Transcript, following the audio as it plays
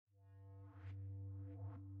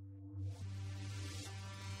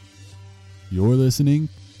You're listening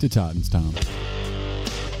to Titans Time.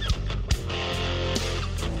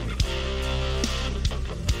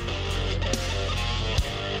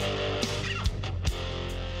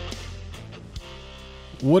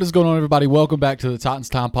 What is going on, everybody? Welcome back to the Titans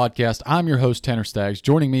Time podcast. I'm your host, Tanner Staggs.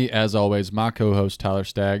 Joining me, as always, my co-host, Tyler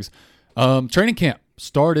Staggs. Training camp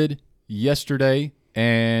started yesterday,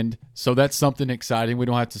 and so that's something exciting. We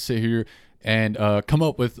don't have to sit here and come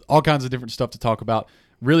up with all kinds of different stuff to talk about.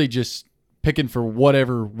 Really just picking for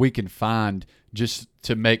whatever we can find just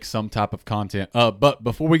to make some type of content. But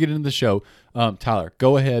before we get into the show, Tyler,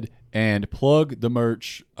 go ahead and plug the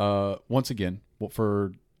merch once again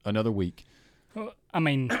for another week. I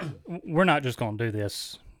mean, we're not just going to do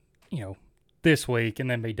this, this week and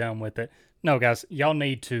then be done with it. No, guys, y'all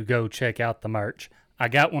need to go check out the merch. I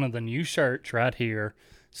got one of the new shirts right here.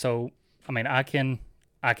 So, I mean, I can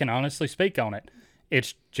honestly speak on it.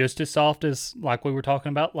 It's just as soft as like we were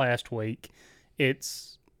talking about last week.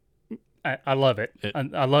 I love it.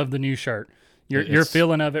 I love the new shirt. Your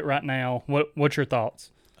feeling of it right now. What's your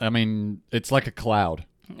thoughts? I mean, it's like a cloud.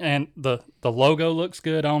 And the logo looks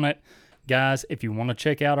good on it. Guys, if you want to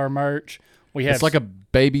check out our merch, it's like a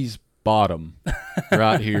baby's bottom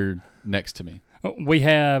right here next to me. We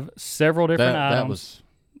have several different items.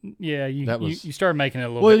 You started making it a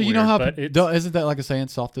little bit weird. Well, you know how, isn't that like a saying,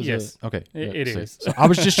 soft as yes, okay. It is. So I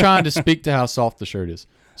was just trying to speak to how soft the shirt is.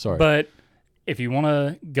 Sorry. But if you want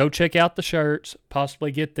to go check out the shirts,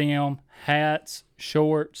 possibly get them, hats,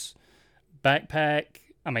 shorts, backpack,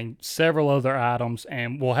 several other items,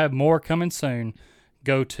 and we'll have more coming soon,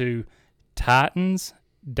 go to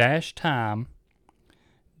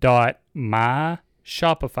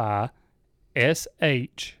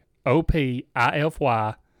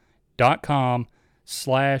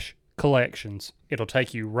It'll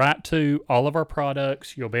take you right to all of our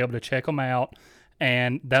products. You'll be able to check them out,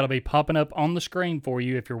 and that'll be popping up on the screen for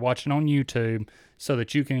you if you're watching on YouTube, so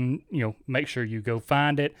that you can, make sure you go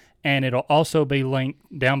find it, and it'll also be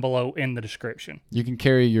linked down below in the description. You can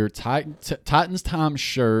carry your Titans Time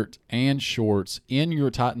shirt and shorts in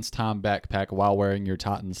your Titans Time backpack while wearing your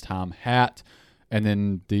Titans Time hat, and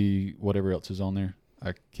then the whatever else is on there.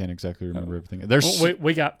 I can't exactly remember everything.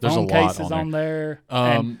 We got phone cases on there,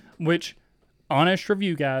 which, honest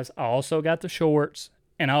review, guys, I also got the shorts,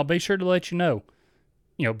 and I'll be sure to let you know,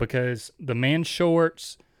 because the men's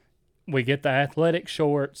shorts, we get the athletic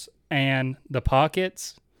shorts and the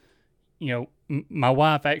pockets. My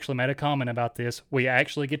wife actually made a comment about this. We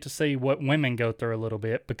actually get to see what women go through a little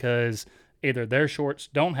bit, because either their shorts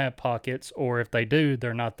don't have pockets, or if they do,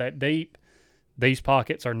 they're not that deep. These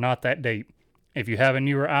pockets are not that deep. If you have a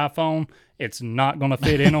newer iPhone, it's not going to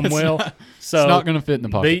fit in them well. It's not going to fit in the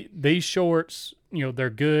pocket. These shorts, they're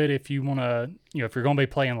good if you want to, if you're going to be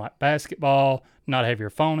playing like basketball, not have your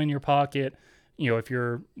phone in your pocket. If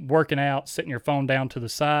you're working out, sitting your phone down to the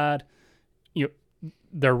side,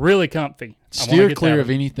 they're really comfy. Steer clear of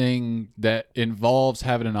anything that involves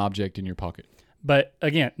having an object in your pocket. But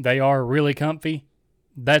again, they are really comfy.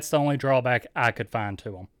 That's the only drawback I could find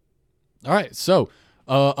to them. All right. So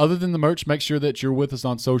other than the merch, make sure that you're with us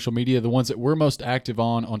on social media. The ones that we're most active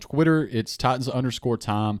on Twitter, it's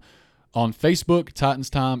Titans_time. On Facebook, Titans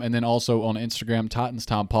Time. And then also on Instagram, Titans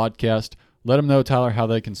Time Podcast. Let them know, Tyler, how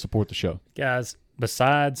they can support the show. Guys,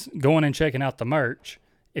 besides going and checking out the merch,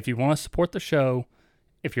 if you want to support the show,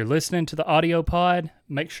 if you're listening to the audio pod,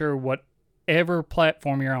 make sure whatever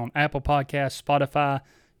platform you're on, Apple Podcasts, Spotify,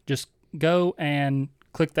 just go and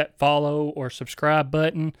click that follow or subscribe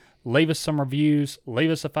button. Leave us some reviews.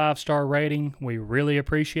 Leave us a 5-star rating. We really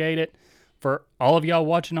appreciate it. For all of y'all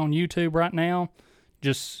watching on YouTube right now,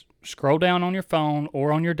 just scroll down on your phone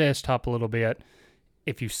or on your desktop a little bit.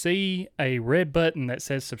 If you see a red button that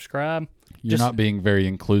says subscribe, you're not being very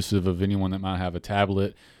inclusive of anyone that might have a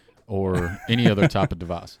tablet or any other type of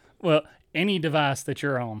device. Well, any device that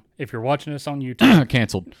you're on. If you're watching us on YouTube.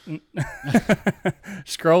 Canceled.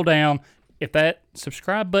 Scroll down. If that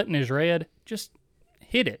subscribe button is red, just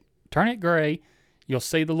hit it. Turn it gray. You'll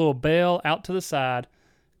see the little bell out to the side.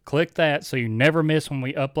 Click that so you never miss when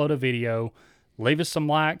we upload a video. Leave us some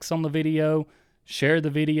likes on the video. Share the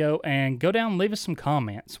video, and go down and leave us some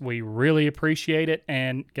comments. We really appreciate it,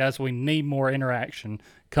 and guys, we need more interaction.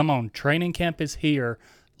 Come on, training camp is here.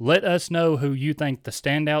 Let us know who you think the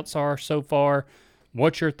standouts are so far,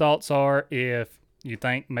 what your thoughts are, if you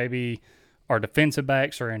think maybe our defensive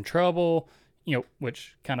backs are in trouble,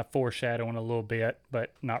 which kind of foreshadowing a little bit,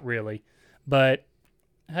 but not really. But,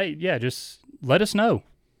 hey, yeah, just let us know.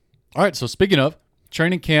 All right, so speaking of,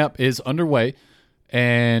 training camp is underway,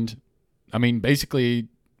 and basically,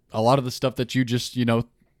 a lot of the stuff that you just,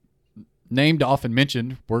 named, often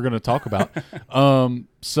mentioned, we're going to talk about.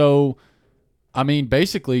 So, I mean,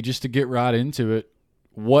 basically, just to get right into it,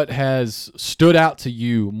 what has stood out to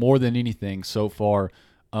you more than anything so far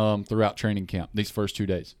throughout training camp, these first 2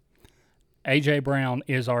 days? A.J. Brown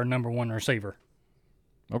is our number one receiver.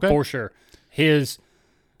 Okay. For sure.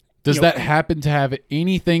 Does that happen to have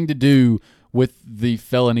anything to do with the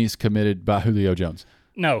felonies committed by Julio Jones?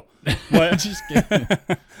 No. Just kidding.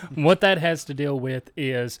 What that has to deal with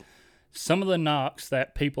is some of the knocks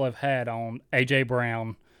that people have had on A.J.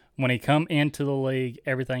 Brown when he come into the league,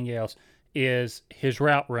 everything else, is his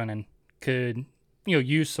route running could,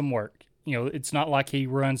 use some work. It's not like he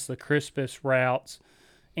runs the crispest routes,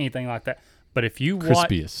 anything like that. But if you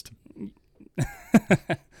Crispiest.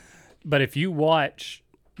 But if you watch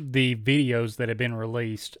the videos that have been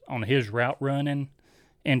released on his route running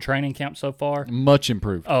in training camp so far, much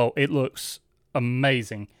improved. Oh, it looks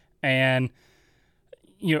amazing. And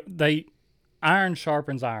iron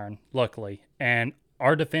sharpens iron, luckily. And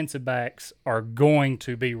our defensive backs are going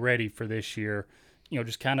to be ready for this year.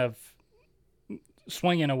 Just kind of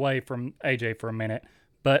swinging away from AJ for a minute.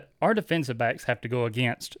 But our defensive backs have to go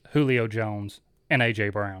against Julio Jones and A.J.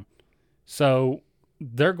 Brown. So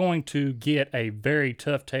they're going to get a very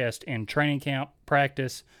tough test in training camp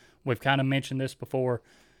practice. We've kind of mentioned this before.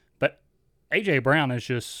 But A.J. Brown is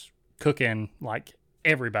just cooking like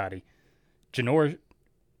everybody.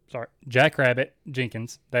 Jackrabbit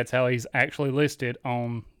Jenkins, that's how he's actually listed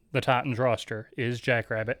on the Titans roster, is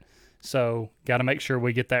Jackrabbit. So got to make sure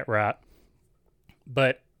we get that right.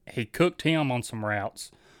 But he cooked him on some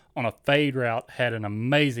routes. On a fade route, had an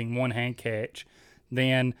amazing one-hand catch.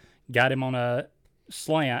 Then got him on a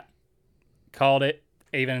slant, caught it,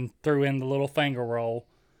 even threw in the little finger roll.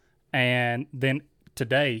 And then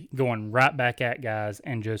today, going right back at guys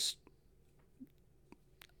and just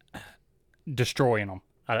destroying them.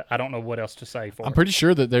 I don't know what else to say for I'm it. pretty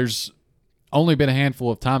sure that there's only been a handful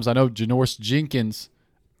of times. I know Janoris Jenkins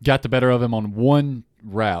got the better of him on one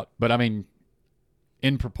route, but I mean,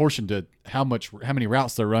 in proportion to how many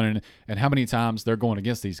routes they're running and how many times they're going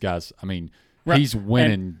against these guys, I mean, right. He's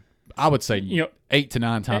winning, and, I would say, 8 to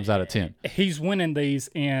 9 times out of 10. He's winning these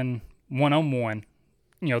in one-on-one.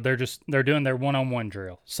 They're doing their one-on-one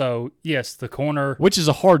drill. So, yes, the corner. Which is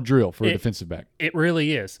a hard drill for a defensive back. It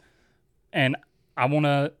really is. And I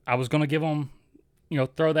was going to give them,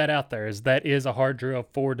 throw that out there, as that is a hard drill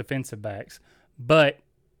for defensive backs. But,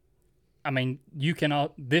 I mean,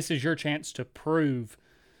 this is your chance to prove,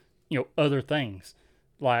 other things.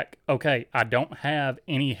 Like, okay, I don't have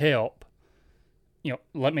any help.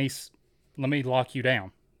 Let me lock you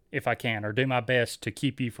down if I can, or do my best to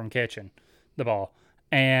keep you from catching the ball.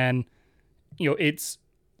 And, it's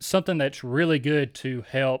something that's really good to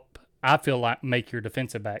help, I feel like, make your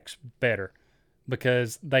defensive backs better.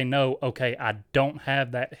 Because they know, okay, I don't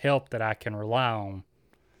have that help that I can rely on.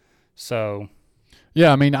 So,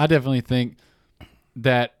 yeah, I mean, I definitely think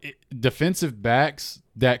that defensive backs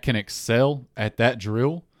that can excel at that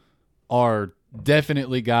drill are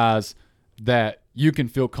definitely guys that you can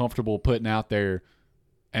feel comfortable putting out there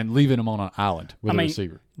and leaving them on an island with a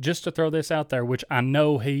receiver. Just to throw this out there, which I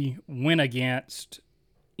know he went against,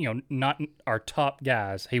 not our top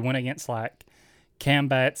guys. He went against like Cam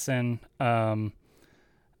Batson,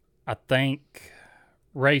 I think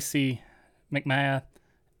Racy McMath,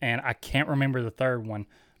 and I can't remember the third one.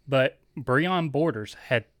 But Breon Borders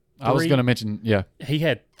had I was going to mention, yeah. He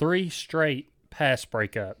had 3 straight pass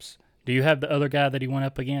breakups. Do you have the other guy that he went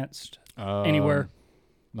up against anywhere?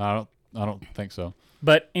 No, I don't think so.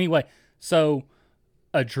 But anyway, so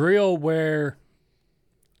a drill where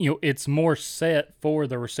it's more set for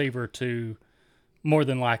the receiver to more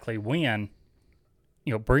than likely win.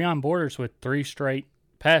 Breon Borders with 3 straight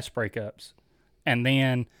pass breakups. And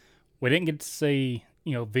then we didn't get to see,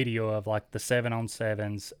 video of like the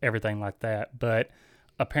 7-on-7s, everything like that. But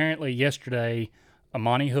apparently yesterday,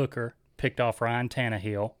 Amani Hooker picked off Ryan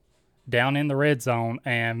Tannehill down in the red zone.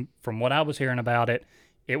 And from what I was hearing about it,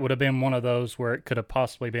 it would have been one of those where it could have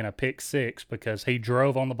possibly been a pick 6 because he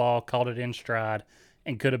drove on the ball, caught it in stride,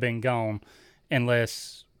 and could have been gone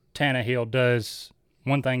unless Tannehill does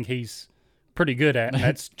one thing he's pretty good at, and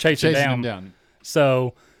that's chasing him down.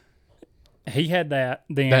 So he had that.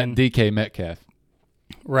 Then that DK Metcalf.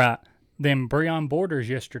 Right. Then Breon Borders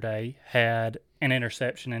yesterday had an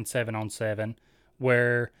interception in 7-on-7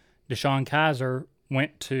 where Deshaun Kaiser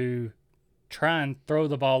went to try and throw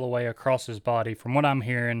the ball away across his body. From what I'm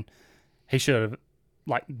hearing, he should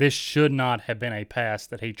have, this should not have been a pass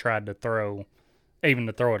that he tried to throw, even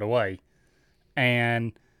to throw it away.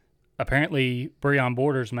 And apparently Breon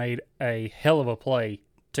Borders made a hell of a play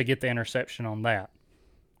to get the interception on that.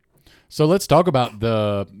 So let's talk about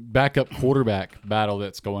the backup quarterback battle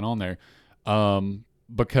that's going on there,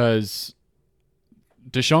 because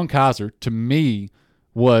DeShone Kizer, to me,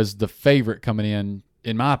 was the favorite coming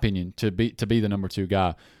in my opinion, to be the number 2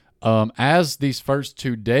 guy. As these first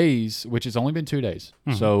 2 days, which has only been 2 days,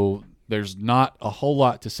 so there's not a whole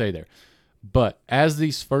lot to say there. But as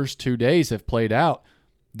these first 2 days have played out,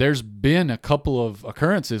 there's been a couple of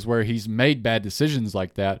occurrences where he's made bad decisions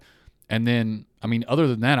like that. And then, I mean, other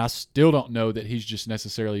than that, I still don't know that he's just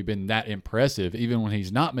necessarily been that impressive, even when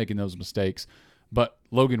he's not making those mistakes. But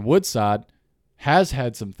Logan Woodside has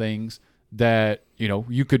had some things that,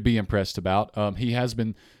 you could be impressed about. He has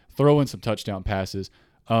been throwing some touchdown passes.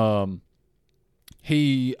 I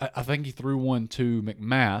think he threw one to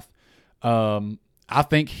McMath. I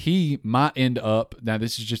think he might end up, now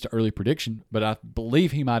this is just an early prediction, but I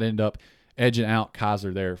believe he might end up edging out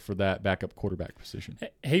Kizer there for that backup quarterback position.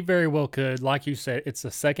 He very well could. Like you said, it's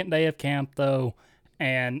the second day of camp, though,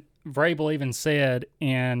 and Vrabel even said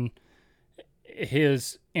in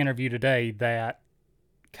his interview today that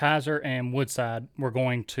Kizer and Woodside were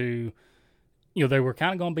going to, they were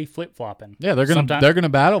kind of going to be flip-flopping. Yeah, they're going to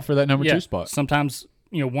battle for that number 2 spot. Sometimes,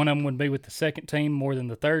 one of them would be with the second team more than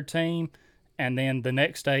the third team, and then the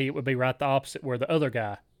next day it would be right the opposite where the other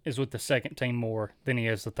guy is with the second team more than he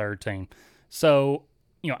is the third team. So,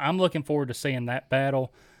 I'm looking forward to seeing that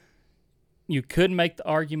battle. You could make the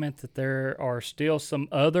argument that there are still some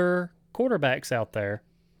other quarterbacks out there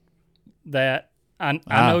that I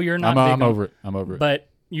know you're not. I'm over it. But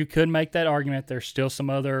you could make that argument. There's still some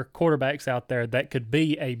other quarterbacks out there that could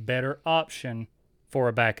be a better option for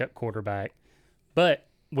a backup quarterback. But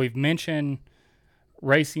we've mentioned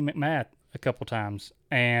Racey McMath a couple times,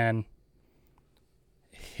 and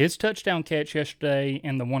his touchdown catch yesterday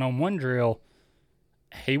in the one-on-one drill,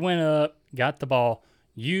 he went up, got the ball,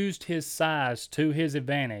 used his size to his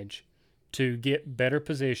advantage to get better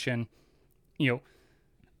position.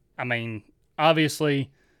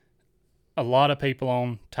 Obviously, a lot of people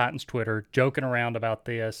on Titans Twitter joking around about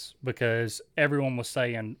this because everyone was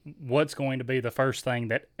saying what's going to be the first thing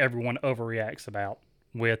that everyone overreacts about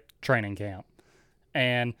with training camp.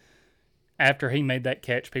 And after he made that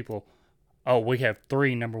catch, people, we have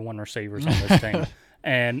 3 number 1 receivers on this team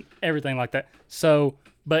and everything like that. So,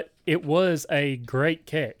 but it was a great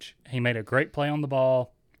catch. He made a great play on the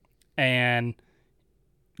ball, and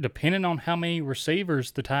depending on how many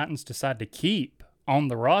receivers the Titans decide to keep on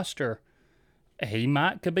the roster, he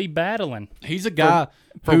could be battling. He's a guy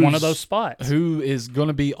for one of those spots who is going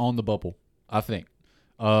to be on the bubble, I think.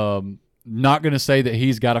 Not going to say that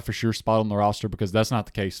he's got a for sure spot on the roster because that's not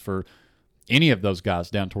the case for any of those guys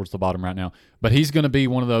down towards the bottom right now. But he's going to be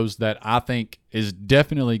one of those that I think is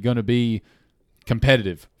definitely going to be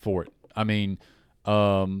competitive for it. I mean,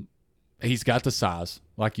 he's got the size,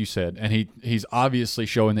 like you said, and he's obviously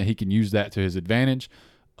showing that he can use that to his advantage.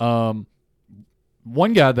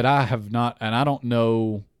 One guy that I have not, and I don't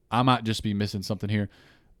know, I might just be missing something here.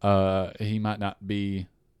 He might not be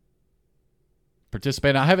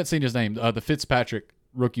participating. I haven't seen his name. The Fitzpatrick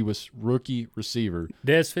rookie receiver.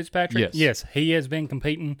 Dez Fitzpatrick? Yes, he has been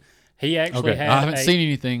competing. He actually had I haven't seen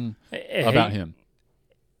anything about him.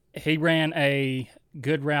 He ran a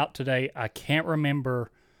good route today. I can't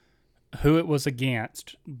remember who it was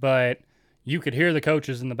against, but you could hear the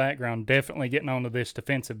coaches in the background definitely getting onto this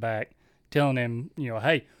defensive back, telling him,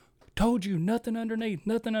 hey, told you nothing underneath,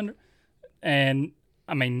 nothing under. And,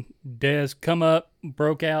 Dez come up,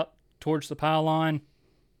 broke out towards the pylon.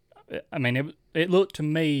 It looked to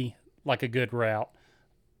me like a good route.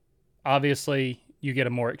 Obviously, you get a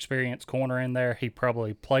more experienced corner in there. He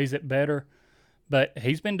probably plays it better, but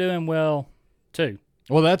he's been doing well too.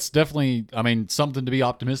 Well, that's definitely, something to be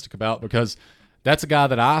optimistic about because that's a guy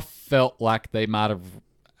that I felt like they might have,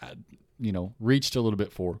 reached a little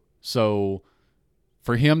bit for. So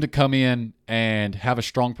for him to come in and have a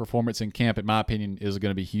strong performance in camp, in my opinion, is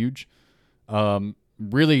going to be huge.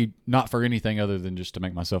 Really not for anything other than just to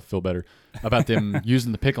make myself feel better about them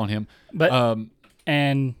using the pick on him. But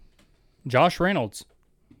and Josh Reynolds.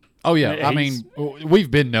 Oh, yeah.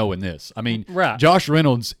 We've been knowing this. Right. Josh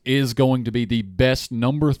Reynolds is going to be the best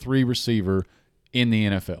number 3 receiver in the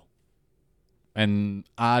NFL. And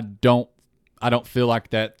I don't feel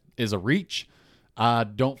like that is a reach. I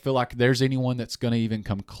don't feel like there's anyone that's going to even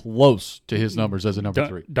come close to his numbers as a number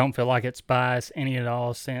 3. Don't feel like it's biased any at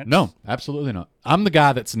all since. No, absolutely not. I'm the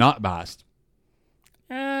guy that's not biased.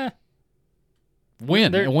 There's times.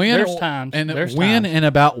 And there's when times. And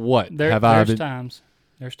about what have I been?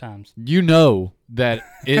 There's times. You know that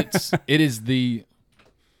it is the,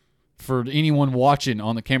 for anyone watching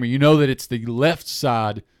on the camera, you know that it's the left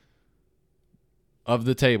side of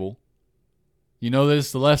the table, you know that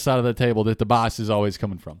it's the left side of the table that the bias is always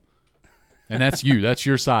coming from. And that's you. That's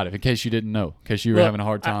your side, in case you didn't know, in case you were having a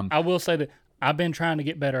hard time. I will say that I've been trying to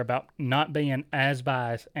get better about not being as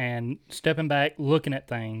biased and stepping back, looking at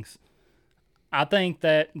things. I think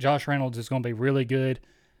that Josh Reynolds is going to be really good.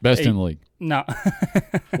 Best in the league. No.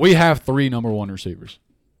 We have 3 number 1 receivers.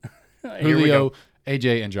 Here we Julio, go.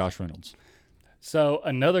 AJ, and Josh Reynolds. So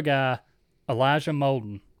another guy, Elijah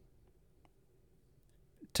Molden.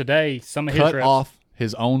 Today, some of his Cut reps, off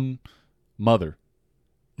his own mother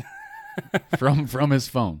from his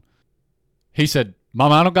phone. He said,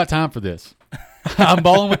 Mama, I don't got time for this. I'm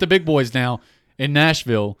balling with the big boys now in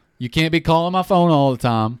Nashville. You can't be calling my phone all the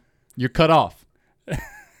time. You're cut off.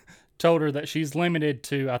 told her that she's limited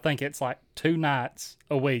to, I think it's like 2 nights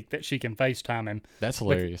a week that she can FaceTime him. That's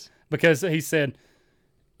hilarious. Because he said,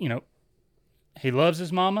 you know, he loves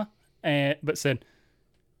his mama, but said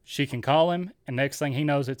she can call him, and next thing he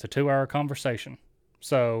knows, it's a 2-hour conversation.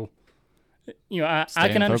 So, you know, I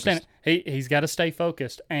can understand it. He's got to stay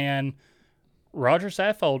focused. And Roger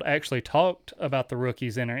Saffold actually talked about the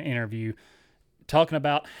rookies in an interview, talking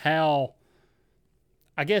about how,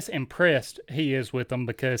 I guess, impressed he is with them,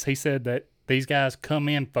 because he said that these guys come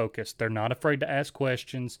in focused. They're not afraid to ask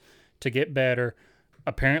questions to get better.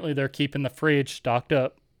 Apparently, they're keeping the fridge stocked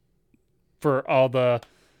up for all the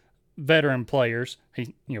veteran players.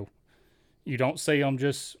 You don't see them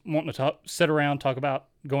just wanting to sit around, talk about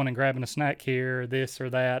going and grabbing a snack here, this or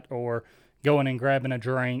that, or going and grabbing a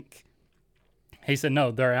drink. He said, no,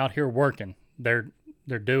 they're out here working. They're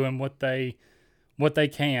doing what they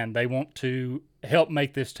can. They want to help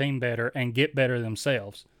make this team better and get better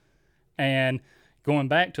themselves. And going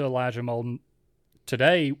back to Elijah Molden,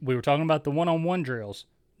 today we were talking about the one-on-one drills,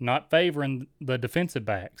 not favoring the defensive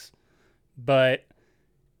backs. But,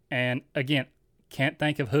 and again, can't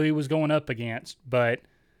think of who he was going up against, but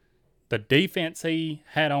the defense he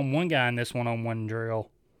had on one guy in this one-on-one drill,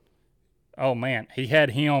 oh man, he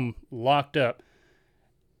had him locked up.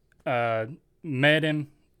 Met him,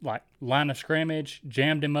 like, line of scrimmage,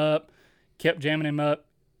 jammed him up, kept jamming him up,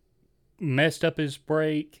 messed up his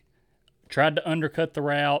break, tried to undercut the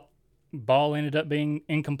route, ball ended up being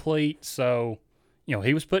incomplete. So, you know,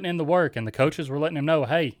 he was putting in the work, and the coaches were letting him know,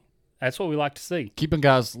 hey, that's what we like to see. Keeping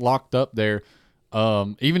guys locked up there,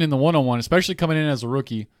 even in the one-on-one, especially coming in as a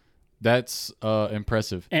rookie, that's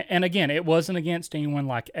impressive. And again, it wasn't against anyone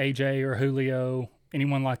like AJ or Julio,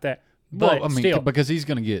 anyone like that. But well, I mean, still, because he's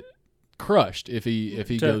going to get crushed if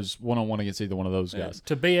he goes one-on-one against either one of those guys.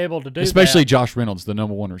 To be able to do especially that, Josh Reynolds, the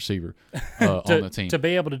number 1 receiver on the team. To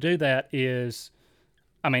be able to do that is,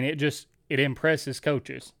 I mean, it impresses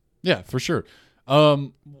coaches. Yeah, for sure.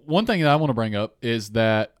 One thing that I want to bring up is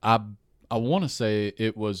that I want to say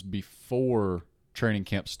it was before training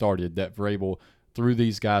camp started that Vrabel threw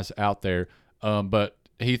these guys out there, but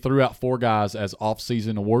he threw out 4 guys as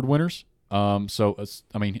off-season award winners. So,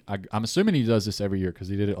 I mean, I'm assuming he does this every year because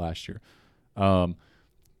he did it last year.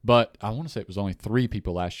 But I want to say it was only 3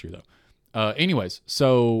 people last year, though. Anyways,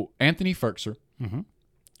 so Anthony Ferkser,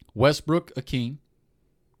 Westbrook Akeem,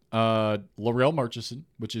 Laurel Murchison,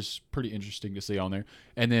 which is pretty interesting to see on there.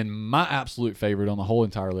 And then my absolute favorite on the whole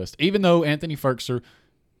entire list, even though Anthony Ferkser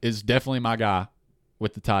is definitely my guy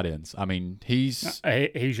with the tight ends. I mean, he's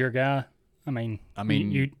your guy. I mean,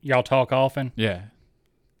 y'all talk often. Yeah.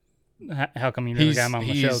 How come you never got him on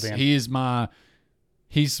the show then?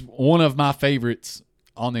 He's one of my favorites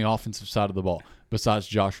on the offensive side of the ball, besides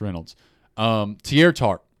Josh Reynolds. Teair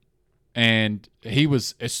Tart. And he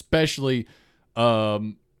was especially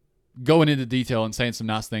going into detail and saying some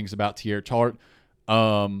nice things about Teair Tart.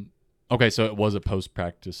 Okay, so it was a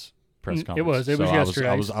post-practice press conference. It was yesterday.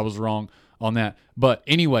 I was wrong on that. But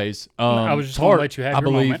anyways, I was just going to let you have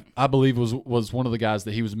your moment. I believe was one of the guys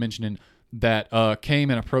that he was mentioning that came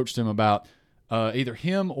and approached him about either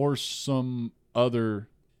him or some other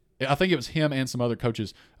 – I think it was him and some other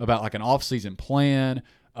coaches about like an off-season plan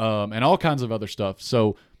and all kinds of other stuff.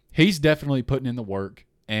 So he's definitely putting in the work.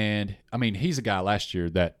 And, I mean, he's a guy last year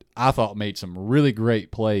that I thought made some really great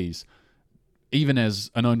plays even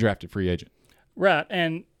as an undrafted free agent. Right.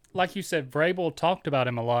 And like you said, Vrabel talked about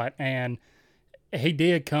him a lot. And he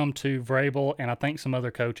did come to Vrabel and I think some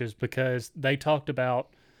other coaches because they talked about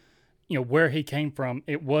 – you know, where he came from.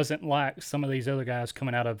 It wasn't like some of these other guys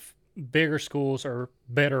coming out of bigger schools or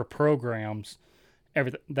better programs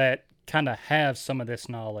that kind of have some of this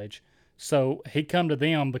knowledge. So he come to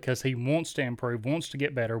them because he wants to improve, wants to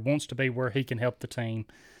get better, wants to be where he can help the team.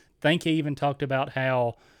 I think he even talked about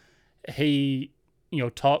how he,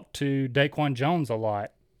 talked to Daquan Jones a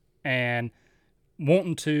lot and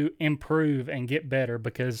wanting to improve and get better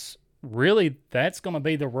because really that's going to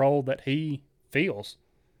be the role that he feels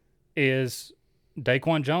is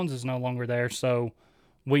Daquan Jones is no longer there. So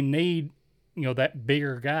we need, that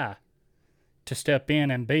bigger guy to step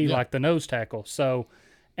in and be like the nose tackle. So,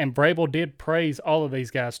 and Vrabel did praise all of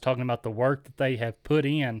these guys, talking about the work that they have put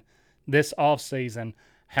in this offseason,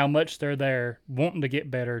 how much they're there, wanting to get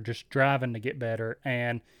better, just driving to get better.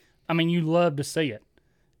 And, I mean, you love to see it.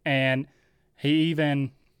 And he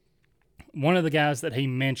even, one of the guys that he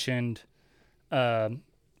mentioned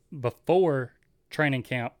before training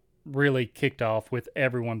camp really kicked off with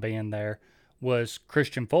everyone being there was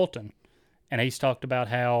Christian Fulton. And he's talked about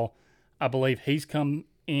how I believe he's come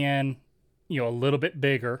in, a little bit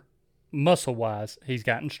bigger, muscle-wise. He's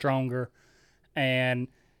gotten stronger. And,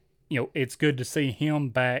 it's good to see him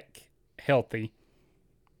back healthy.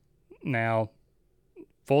 Now,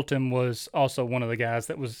 Fulton was also one of the guys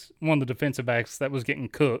that was one of the defensive backs that was getting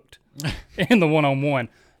cooked in the one-on-one.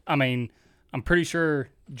 I mean, I'm pretty sure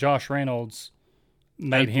Josh Reynolds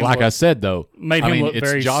made him like look, I said, though. made him look it's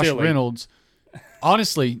very Josh silly. Reynolds,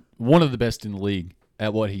 honestly, one of the best in the league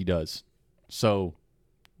at what he does. So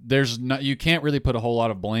you can't really put a whole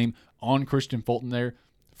lot of blame on Christian Fulton there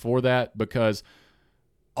for that, because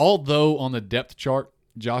although on the depth chart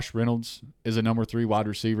Josh Reynolds is a number 3 wide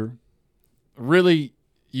receiver, really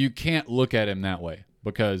you can't look at him that way,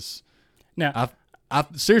 because Now,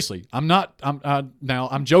 seriously, I'm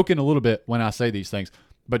joking a little bit when I say these things,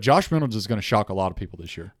 but Josh Reynolds is going to shock a lot of people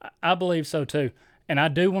this year. I believe so too. And I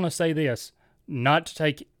do want to say this, not to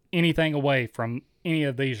take anything away from any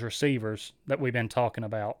of these receivers that we've been talking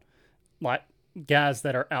about, like guys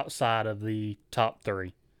that are outside of the top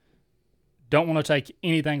 3. Don't want to take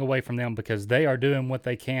anything away from them, because they are doing what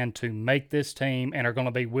they can to make this team and are going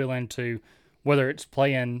to be willing to, whether it's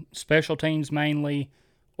playing special teams mainly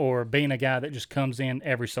or being a guy that just comes in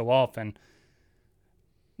every so often.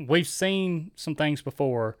 We've seen some things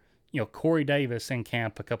before. Corey Davis in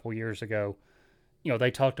camp a couple years ago,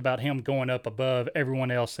 they talked about him going up above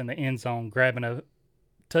everyone else in the end zone, grabbing a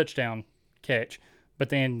touchdown catch, but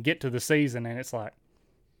then get to the season and it's like,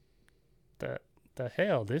 the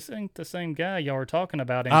hell, this ain't the same guy y'all were talking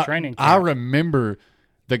about in training camp. I remember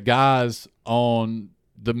the guys on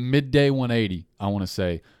the midday 180, I want to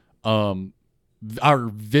say. I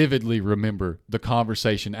vividly remember the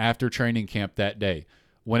conversation after training camp that day,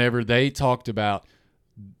 whenever they talked about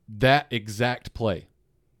that exact play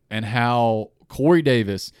and how Corey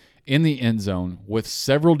Davis in the end zone with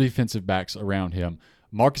several defensive backs around him,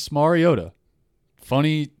 Marcus Mariota,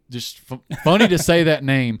 funny to say that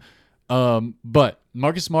name, but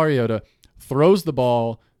Marcus Mariota throws the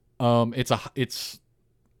ball. It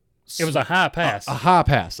was a high pass. A high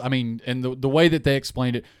pass. I mean, and the way that they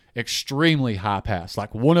explained it, extremely high pass,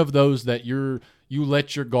 like one of those that you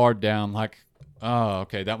let your guard down, like, oh,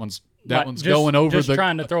 okay, that one's going over just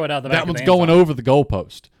trying to throw it out the back. That one's going over the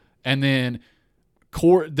goalpost, and then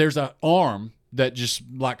there's an arm that just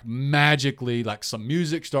like magically, like some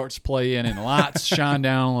music starts playing and lights shine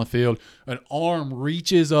down on the field. An arm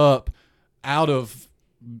reaches up out of,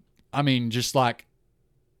 I mean, just like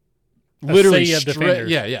literally a sea of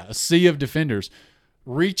defenders. A sea of defenders,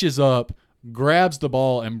 reaches up, grabs the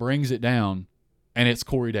ball and brings it down, and it's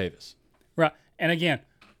Corey Davis. Right. And again,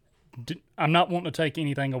 I'm not wanting to take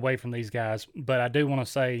anything away from these guys, but I do want to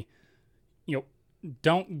say,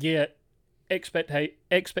 don't get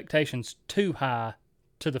expectations too high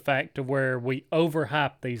to the fact of where we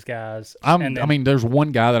overhype these guys. I mean, there's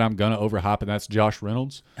one guy that I'm going to overhype, and that's Josh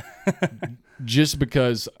Reynolds, just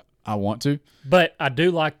because I want to. But I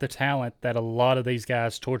do like the talent that a lot of these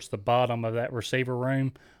guys towards the bottom of that receiver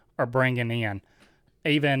room are bringing in.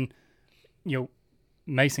 Even,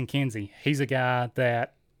 Mason Kinsey, he's a guy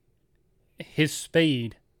that his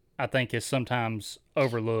speed, I think, is sometimes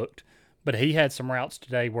overlooked. But he had some routes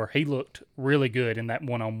today where he looked really good in that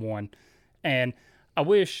one-on-one. And I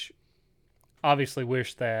obviously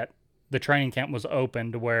wish that the training camp was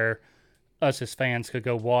open to where us as fans could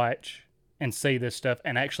go watch and see this stuff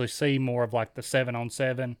and actually see more of like the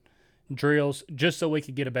 7-on-7 drills, just so we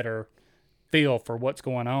could get a better feel for what's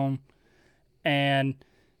going on. And,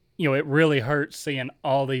 it really hurts seeing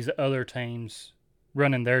all these other teams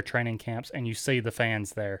running their training camps and you see the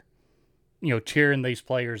fans there, cheering these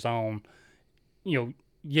players on,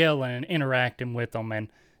 yelling and interacting with them. And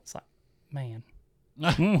it's like, man,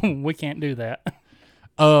 we can't do that.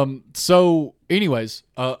 So anyways,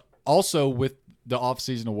 also with the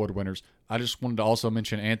off-season award winners, I just wanted to also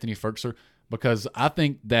mention Anthony Ferkser, because I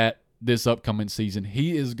think that this upcoming season,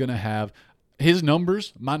 he is going to have, his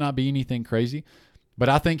numbers might not be anything crazy, but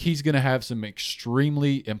I think he's going to have some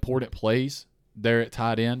extremely important plays there at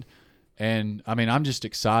tight end. And, I mean, I'm just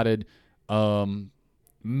excited.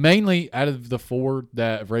 Mainly out of the four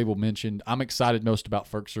that Vrabel mentioned, I'm excited most about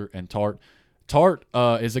Firkser and Tart. Tart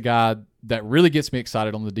is a guy that really gets me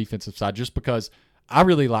excited on the defensive side just because I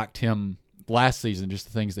really liked him last season, just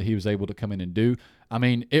the things that he was able to come in and do. I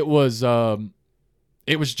mean, it was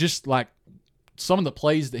just like some of the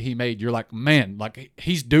plays that he made, you're like, man, like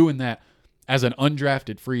he's doing that as an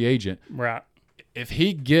undrafted free agent. Right. If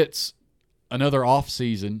he gets another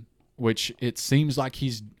offseason, which it seems like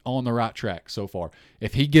he's on the right track so far.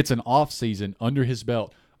 If he gets an offseason under his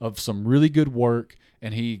belt of some really good work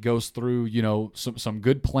and he goes through, some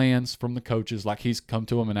good plans from the coaches like he's come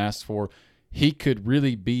to him and asked for, he could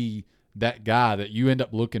really be that guy that you end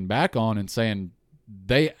up looking back on and saying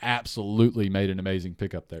they absolutely made an amazing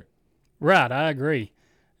pickup there. Right, I agree.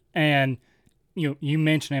 And you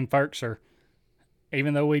mentioned in Firkser,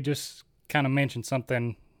 even though we just kind of mentioned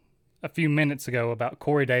something a few minutes ago about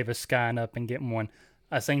Corey Davis skying up and getting one,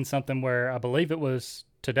 I seen something where I believe it was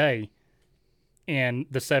today in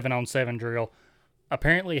the 7-on-7 drill.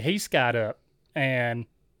 Apparently he skied up and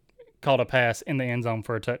caught a pass in the end zone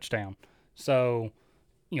for a touchdown. So,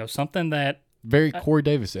 something that very Corey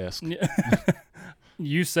Davis-esque.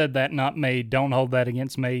 You said that, not me. Don't hold that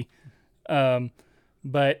against me. But,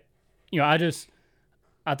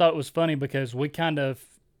 I thought it was funny because we kind of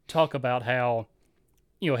talk about how,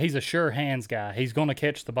 he's a sure hands guy. He's going to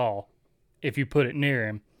catch the ball if you put it near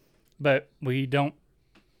him. But we don't,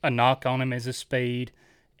 a knock on him is his speed.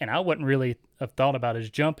 And I wouldn't really have thought about his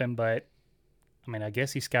jumping, but, I mean, I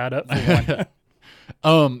guess he skied up for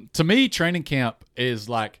one. To me, training camp is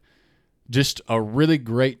like just a really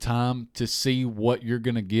great time to see what you're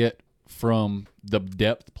going to get from the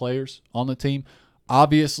depth players on the team.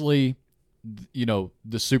 Obviously, the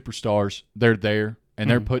superstars, they're there and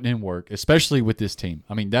they're putting in work, especially with this team.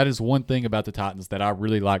 I mean, that is one thing about the Titans that I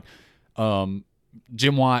really like.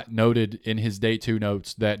 Jim White noted in his day 2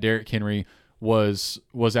 notes that Derrick Henry was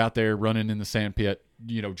out there running in the sand pit,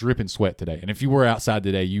 dripping sweat today. And if you were outside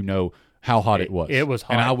today, how hot it was. It was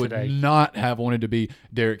hot. And I would today. not have wanted to be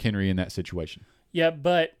Derrick Henry in that situation. Yeah,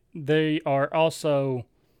 but they are also,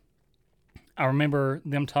 I remember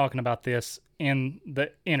them talking about this in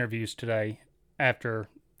the interviews today after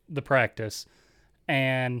the practice.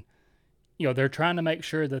 And, they're trying to make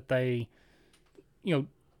sure that they,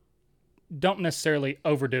 don't necessarily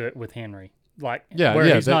overdo it with Henry.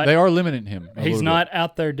 They are limiting him. He's not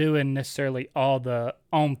out there doing necessarily all the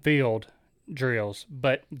on-field drills,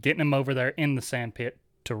 but getting him over there in the sand pit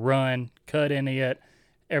to run, cut in it,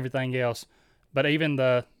 everything else. But even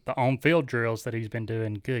the on-field drills that he's been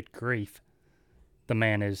doing, good grief, the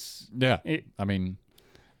man is... Yeah,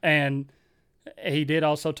 And he did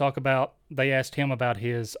also talk about, they asked him about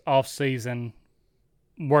his off-season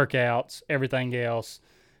workouts, everything else,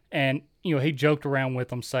 and, he joked around with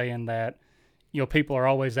them saying that, people are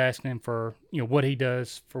always asking him for, what he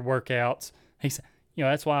does for workouts. He said,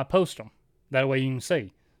 that's why I post them. That way you can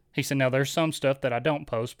see. He said, now there's some stuff that I don't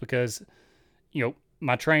post because,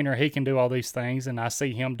 my trainer, he can do all these things and I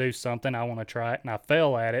see him do something, I want to try it, and I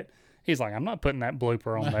fail at it. He's like, I'm not putting that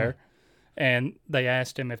blooper on there. And they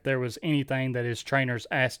asked him if there was anything that his trainers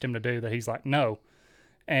asked him to do that he's like, no.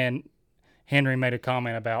 And Henry made a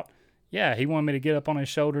comment about, yeah, he wanted me to get up on his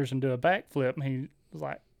shoulders and do a backflip. And he was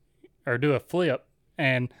like, or do a flip.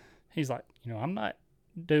 And he's like, I'm not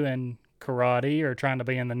doing karate or trying to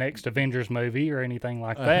be in the next Avengers movie or anything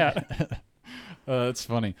like that. That's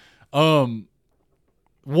funny.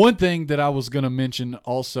 One thing that I was going to mention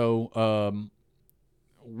also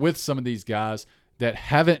with some of these guys that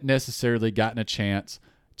haven't necessarily gotten a chance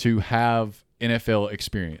to have NFL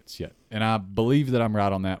experience yet, and I believe that I'm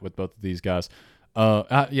right on that with both of these guys.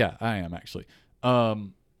 I am actually.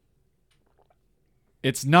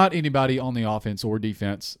 It's not anybody on the offense or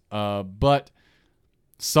defense, but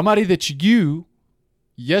somebody that you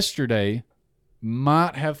yesterday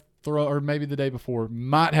might have thrown, or maybe the day before,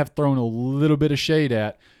 might have thrown a little bit of shade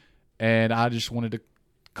at, and I just wanted to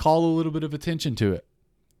call a little bit of attention to it.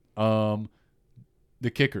 The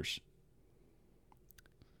kickers.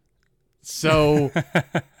 So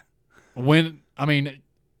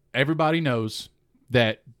everybody knows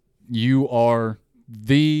that you are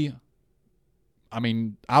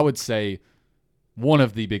I would say one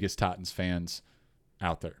of the biggest Titans fans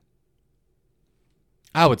out there.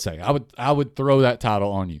 I would throw that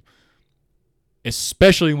title on you,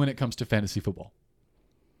 especially when it comes to fantasy football.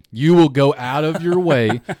 You will go out of your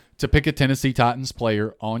way to pick a Tennessee Titans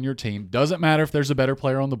player on your team. Doesn't matter if there's a better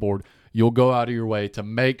player on the board. You'll go out of your way to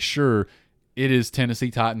make sure it is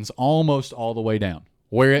Tennessee Titans almost all the way down,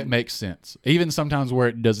 where it makes sense, even sometimes where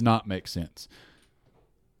it does not make sense.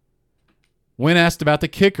 when asked about the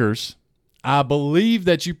kickers, I believe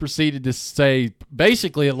that you proceeded to say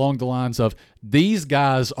basically along the lines of, these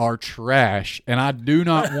guys are trash, and I do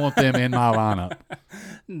not want them in my lineup.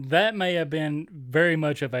 That may have been very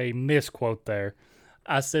much of a misquote there.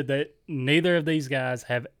 I said that neither of these guys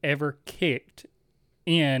have ever kicked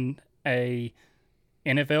in a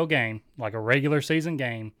NFL game, like a regular season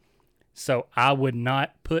game, so I would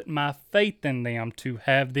not put my faith in them to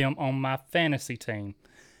have them on my fantasy team.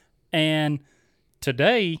 And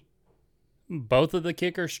today, both of the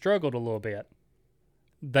kickers struggled a little bit.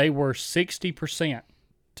 They were 60%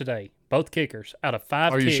 today, both kickers, out of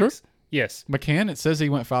 5 kicks. Are you sure? Yes. McCann, it says he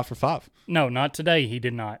went 5 for 5. No, not today. He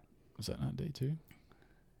did not. Was that not day 2?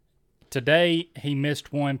 Today, he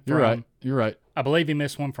missed one from... You're right. I believe he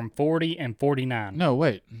missed one from 40 and 49. No,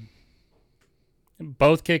 wait.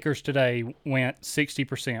 Both kickers today went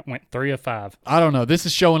 60%, went 3 of 5. I don't know. This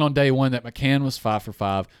is showing on day 1 that McCann was 5 for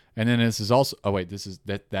 5, and then this is also. Oh wait, this is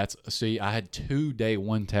that's. See, I had 2 day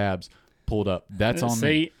 1 tabs pulled up. That's on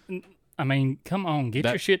me. See, I mean, come on, get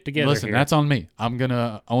your shit together. Listen, here. that's on me. I'm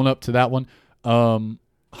gonna own up to that one.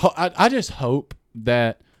 I just hope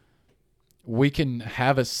that we can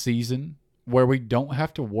have a season where we don't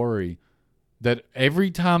have to worry that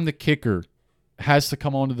every time the kicker has to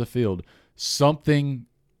come onto the field, something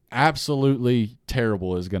absolutely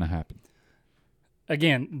terrible is going to happen.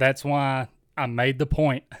 Again, that's why I made the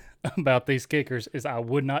point about these kickers is I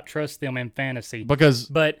would not trust them in fantasy. But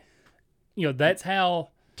that's how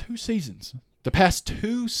 2 seasons. The past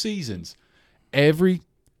 2 seasons, every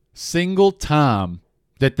single time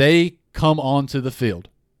that they come onto the field,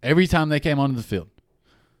 every time they came onto the field,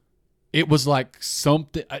 it was like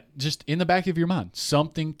something just in the back of your mind,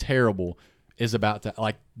 something terrible is about to,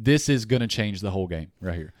 like, this is going to change the whole game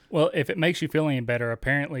right here. Well, if it makes you feel any better,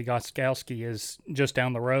 apparently Gostkowski is just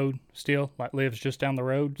down the road still, like lives just down the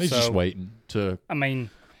road. He's just waiting to. I mean,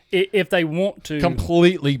 if they want to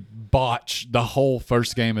completely botch the whole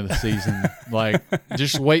first game of the season, like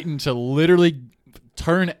just waiting to literally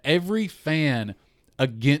turn every fan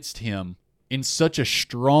against him in such a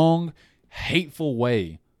strong, hateful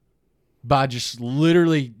way by just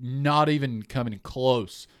literally not even coming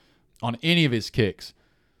close on any of his kicks,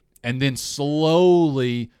 and then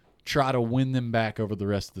slowly try to win them back over the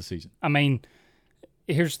rest of the season. I mean,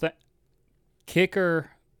 here's the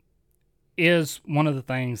kicker is one of the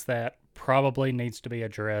things that probably needs to be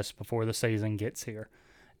addressed before the season gets here.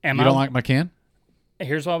 You don't like McCann?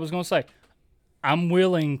 Here's what I was going to say. I'm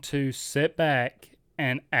willing to sit back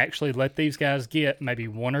and actually let these guys get maybe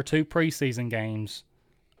 1 or 2 preseason games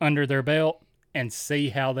under their belt and see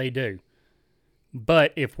how they do.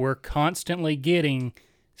 But if we're constantly getting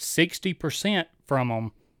 60% from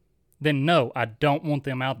them, then no, I don't want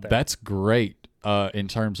them out there. That's great in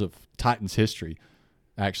terms of Titans history,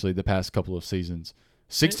 actually, the past couple of seasons.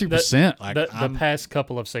 60%. The past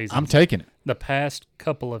couple of seasons. I'm taking it. The past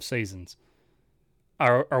couple of seasons.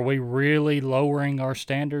 Are we really lowering our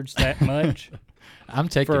standards that much? I'm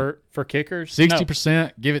taking for kickers? 60%, no.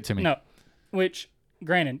 Give it to me. No. Which,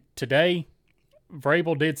 granted, today,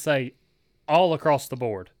 Vrabel did say all across the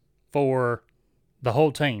board for the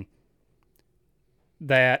whole team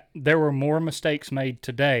that there were more mistakes made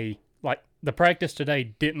today. Like, the practice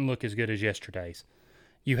today didn't look as good as yesterday's.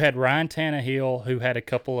 You had Ryan Tannehill, who had a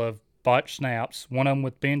couple of botched snaps, one of them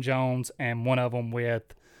with Ben Jones and one of them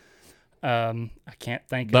with, I can't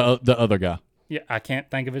think of the other guy. Yeah, I can't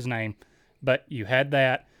think of his name. But you had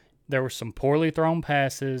that. There were some poorly thrown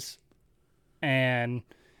passes. And,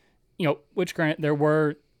 which granted, there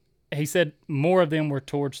were, he said more of them were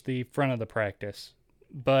towards the front of the practice.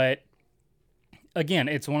 But, again,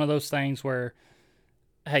 it's one of those things where,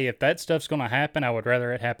 hey, if that stuff's going to happen, I would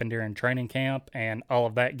rather it happen during training camp and all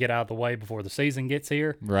of that get out of the way before the season gets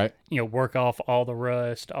here. Right. Work off all the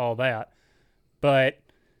rust, all that. But,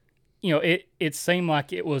 it seemed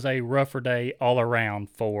like it was a rougher day all around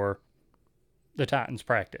for the Titans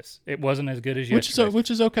practice. It wasn't as good as yesterday. Which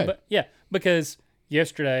is okay. But, yeah, because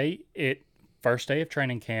yesterday, first day of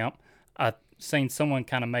training camp, I seen someone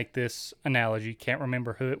kind of make this analogy. Can't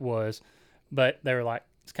remember who it was, but they were like,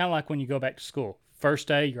 it's kind of like when you go back to school. First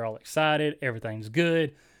day, you're all excited, everything's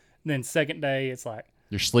good. Then second day, it's like,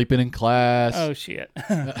 you're sleeping in class. Oh shit!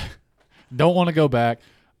 Don't want to go back.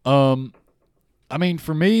 I mean,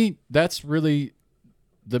 for me, that's really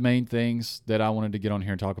the main things that I wanted to get on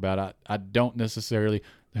here and talk about. I don't necessarily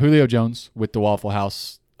Julio Jones with the Waffle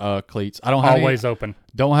House cleats. I don't have always open.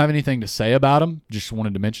 Don't have anything to say about him. Just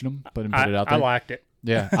wanted to mention him, put it out there. I liked it.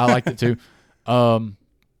 Yeah, I liked it too.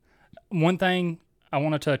 One thing I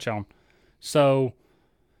want to touch on. So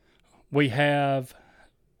we have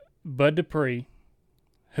Bud Dupree,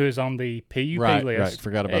 who is on the PUP Right, list. right.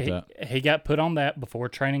 Forgot about that. He got put on that before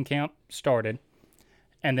training camp started.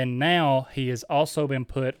 And then now he has also been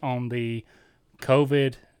put on the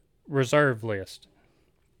COVID reserve list.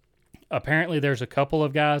 Apparently, there's a couple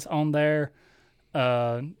of guys on there.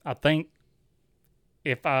 I think,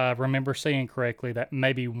 if I remember seeing correctly, that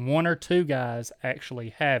maybe one or two guys actually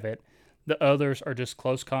have it. The others are just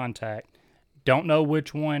close contact. Don't know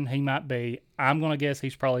which one he might be. I'm going to guess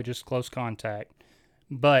he's probably just close contact.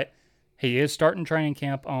 But he is starting training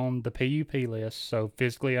camp on the PUP list, so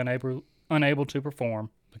physically unable to perform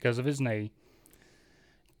because of his knee.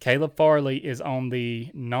 Caleb Farley is on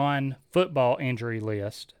the non-football injury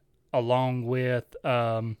list, along with,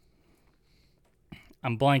 I'm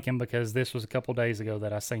blanking because this was a couple days ago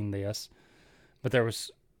that I seen this, but there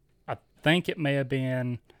was, I think it may have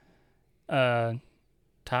been Ty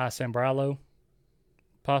Sambralo,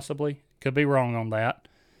 possibly. Could be wrong on that.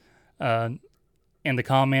 In the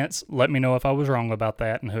comments, let me know if I was wrong about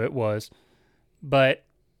that and who it was. But,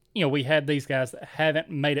 we had these guys that haven't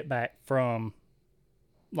made it back from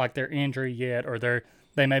like their injury yet, or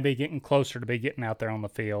they may be getting closer to be getting out there on the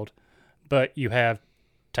field. But you have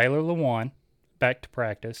Taylor Lewan back to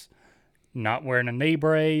practice, not wearing a knee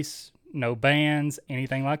brace, no bands,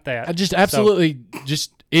 anything like that. I just absolutely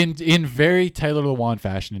just in very Taylor Lewan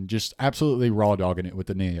fashion, and just absolutely raw dogging it with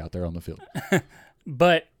the knee out there on the field.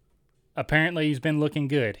 But apparently he's been looking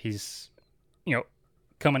good. He's,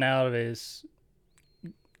 coming out of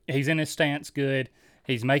he's in his stance good.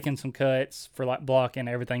 He's making some cuts for like blocking,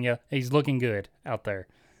 everything else. He's looking good out there.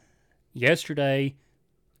 Yesterday,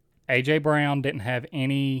 A.J. Brown didn't have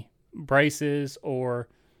any braces or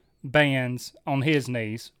bands on his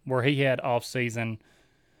knees, where he had off-season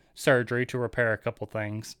surgery to repair a couple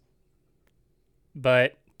things.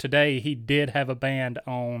 But today he did have a band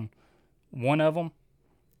on one of them.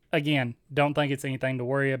 Again, don't think it's anything to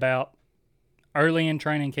worry about. Early in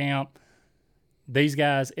training camp, these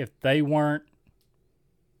guys, if they weren't,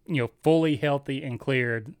 fully healthy and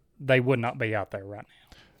cleared, they would not be out there right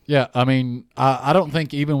now. Yeah, I mean, I don't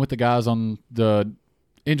think even with the guys on the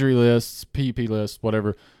injury lists, PUP lists,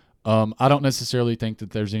 whatever, I don't necessarily think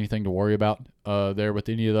that there's anything to worry about there with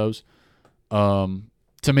any of those.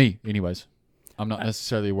 To me, anyways. I'm not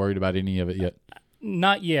necessarily worried about any of it yet.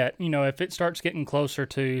 Not yet. If it starts getting closer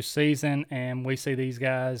to season and we see these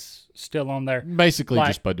guys still on there. Basically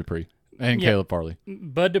just Bud Dupree and Caleb Farley.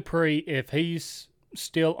 Bud Dupree, if he's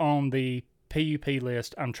still on the PUP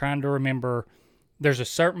list, I'm trying to remember, there's a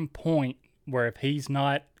certain point where if he's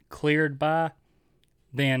not cleared by,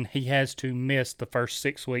 then he has to miss the first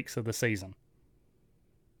 6 weeks of the season.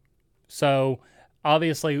 So,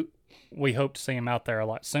 obviously, we hope to see him out there a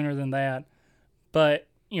lot sooner than that. But,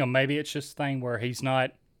 maybe it's just a thing where he's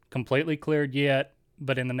not completely cleared yet,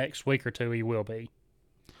 but in the next week or two he will be.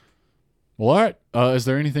 Well, all right. Is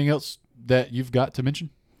there anything else that you've got to mention?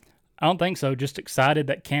 I don't think so. Just excited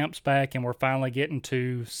that camp's back and we're finally getting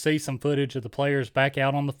to see some footage of the players back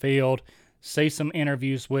out on the field, see some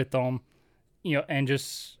interviews with them, and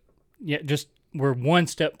just we're one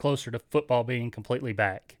step closer to football being completely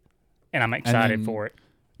back. And I'm excited for it.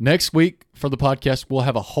 Next week for the podcast, we'll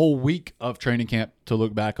have a whole week of training camp to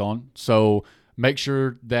look back on. So make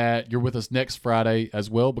sure that you're with us next Friday as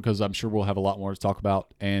well, because I'm sure we'll have a lot more to talk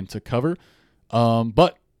about and to cover.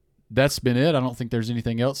 But that's been it. I don't think there's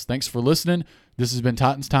anything else. Thanks for listening. This has been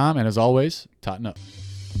Titans Time, and as always, tighten up.